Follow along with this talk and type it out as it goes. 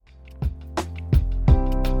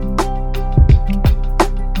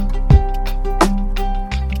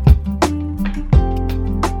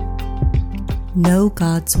Know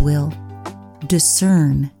God's will.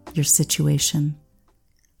 Discern your situation.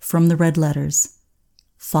 From the red letters,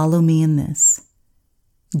 follow me in this.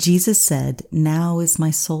 Jesus said, "Now is my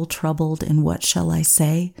soul troubled, and what shall I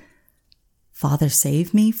say? Father,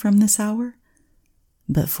 save me from this hour?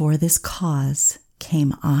 But for this cause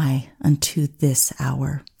came I unto this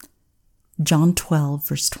hour." John 12,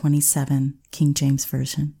 verse 27, King James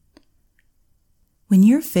Version. When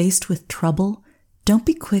you're faced with trouble, don't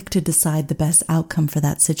be quick to decide the best outcome for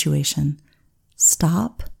that situation.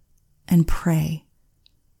 Stop and pray.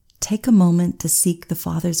 Take a moment to seek the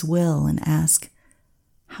Father's will and ask,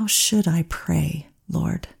 "How should I pray,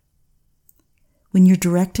 Lord?" When you're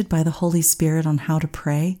directed by the Holy Spirit on how to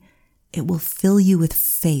pray, it will fill you with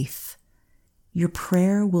faith. Your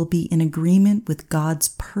prayer will be in agreement with God's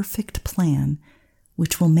perfect plan,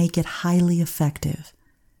 which will make it highly effective.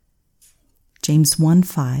 James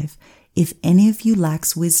 1:5, "If any of you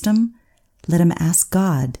lacks wisdom, let him ask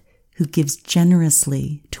God, who gives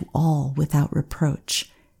generously to all without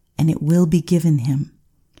reproach, and it will be given him."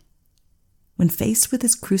 When faced with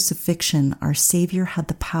his crucifixion, our Savior had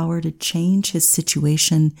the power to change his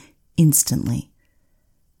situation instantly.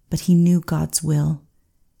 But he knew God's will.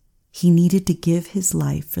 He needed to give his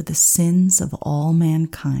life for the sins of all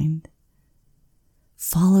mankind.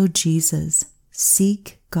 Follow Jesus,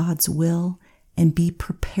 seek God's will, and be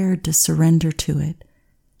prepared to surrender to it.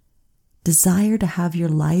 Desire to have your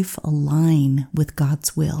life align with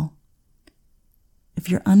God's will. If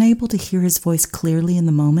you're unable to hear his voice clearly in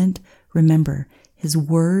the moment, remember, his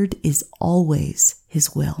word is always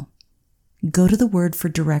his will. Go to the word for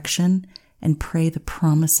direction and pray the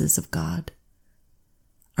promises of God.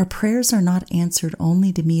 Our prayers are not answered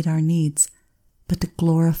only to meet our needs, but to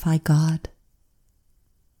glorify God.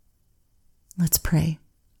 Let's pray.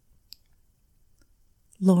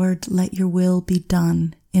 Lord, let your will be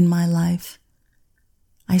done in my life.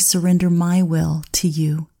 I surrender my will to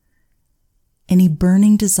you. Any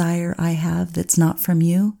burning desire I have that's not from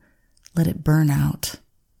you, let it burn out.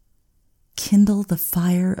 Kindle the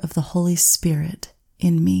fire of the Holy Spirit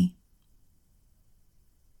in me.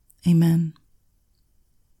 Amen.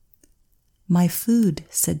 My food,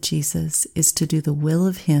 said Jesus, is to do the will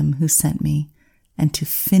of him who sent me and to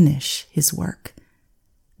finish his work.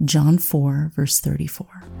 John 4, verse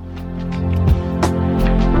 34.